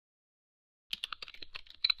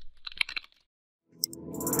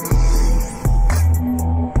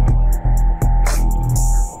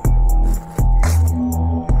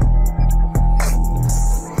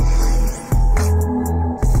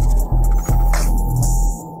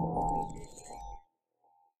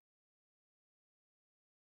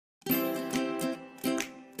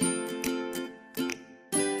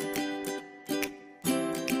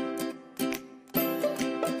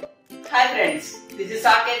is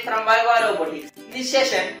Saket from Vybhava Robotics. In this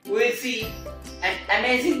session, we will see an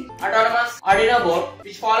amazing autonomous Arduino board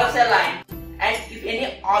which follows a line, and if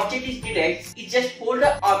any object is detected, it just hold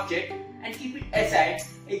the object and keep it aside.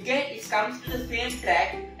 Again, it comes to the same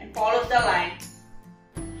track and follows the line.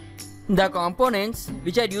 The components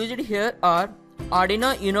which are used here are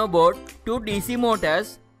Arduino-Uno board, 2 DC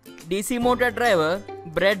motors, DC motor driver,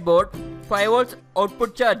 breadboard, 5 volts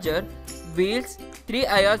output charger, wheels, 3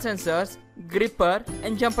 IR sensors, gripper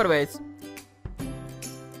and jumper wires.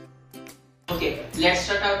 Okay, let's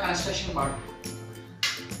start our construction part.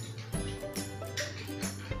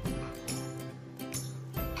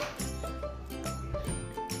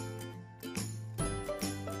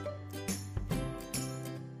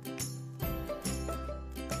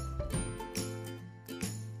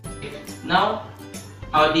 Now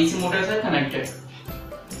our DC motors are connected.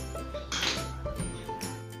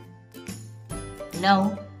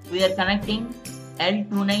 Now we are connecting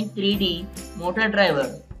L293D motor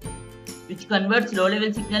driver, which converts low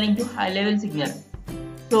level signal into high level signal.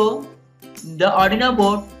 So the Arduino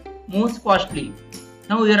board moves fastly.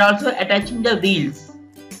 Now we are also attaching the wheels.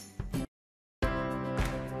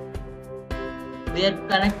 We are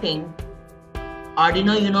connecting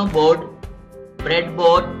Arduino-Uno board,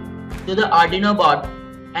 breadboard to the Arduino board,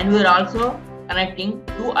 and we are also connecting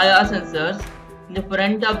 2 IR sensors in the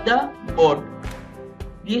front of the board.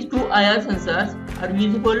 These 2 IR sensors are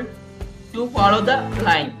useful to follow the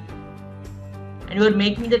line, and we are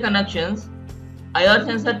making the connections IR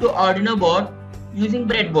sensor to Arduino board using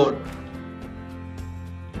breadboard.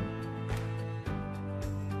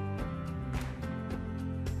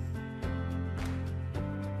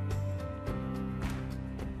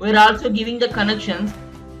 We are also giving the connections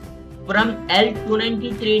from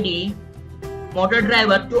L293D motor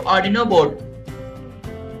driver to Arduino board.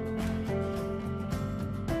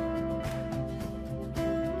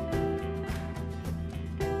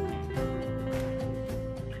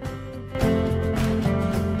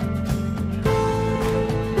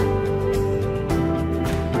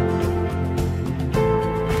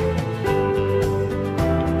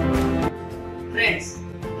 Friends,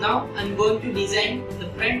 now I am going to design the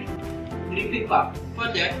front gripping part. For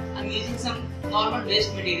that, I am using some normal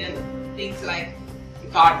waste material, things like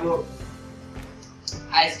cardboard,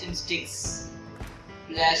 ice cream sticks,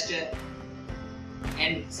 plaster,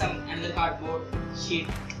 and some another cardboard sheet.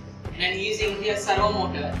 And I am using here servo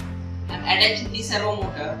motor. I am attaching the servo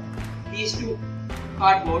motor, these two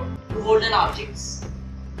cardboard, to hold an objects.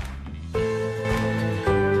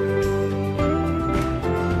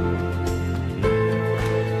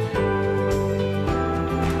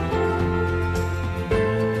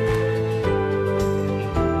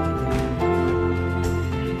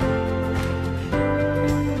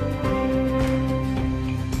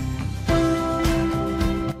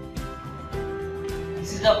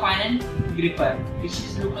 This is the final gripper, which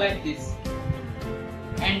is look like this.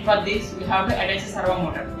 And for this, we have to attach a servo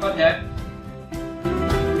motor. For that,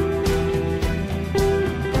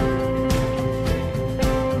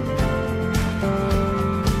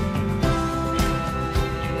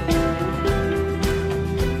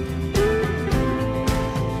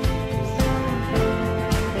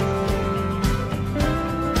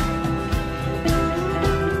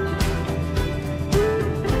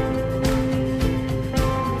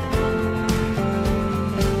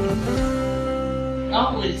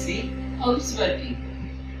 now we will see how it's working.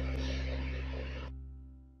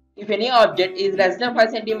 If any object is less than 5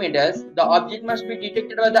 cm, the object must be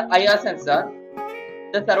detected by the IR sensor.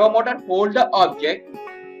 The servo motor holds the object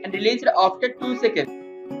and release it after 2 seconds.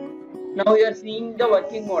 Now you are seeing the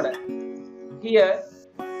working model. Here,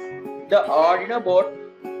 the Arduino board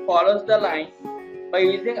follows the line by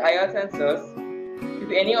using IR sensors. If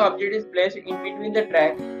any object is placed in between the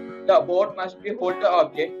track, the board must be hold the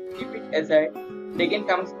object, keep it aside, again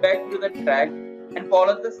comes back to the track and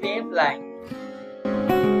follows the same line.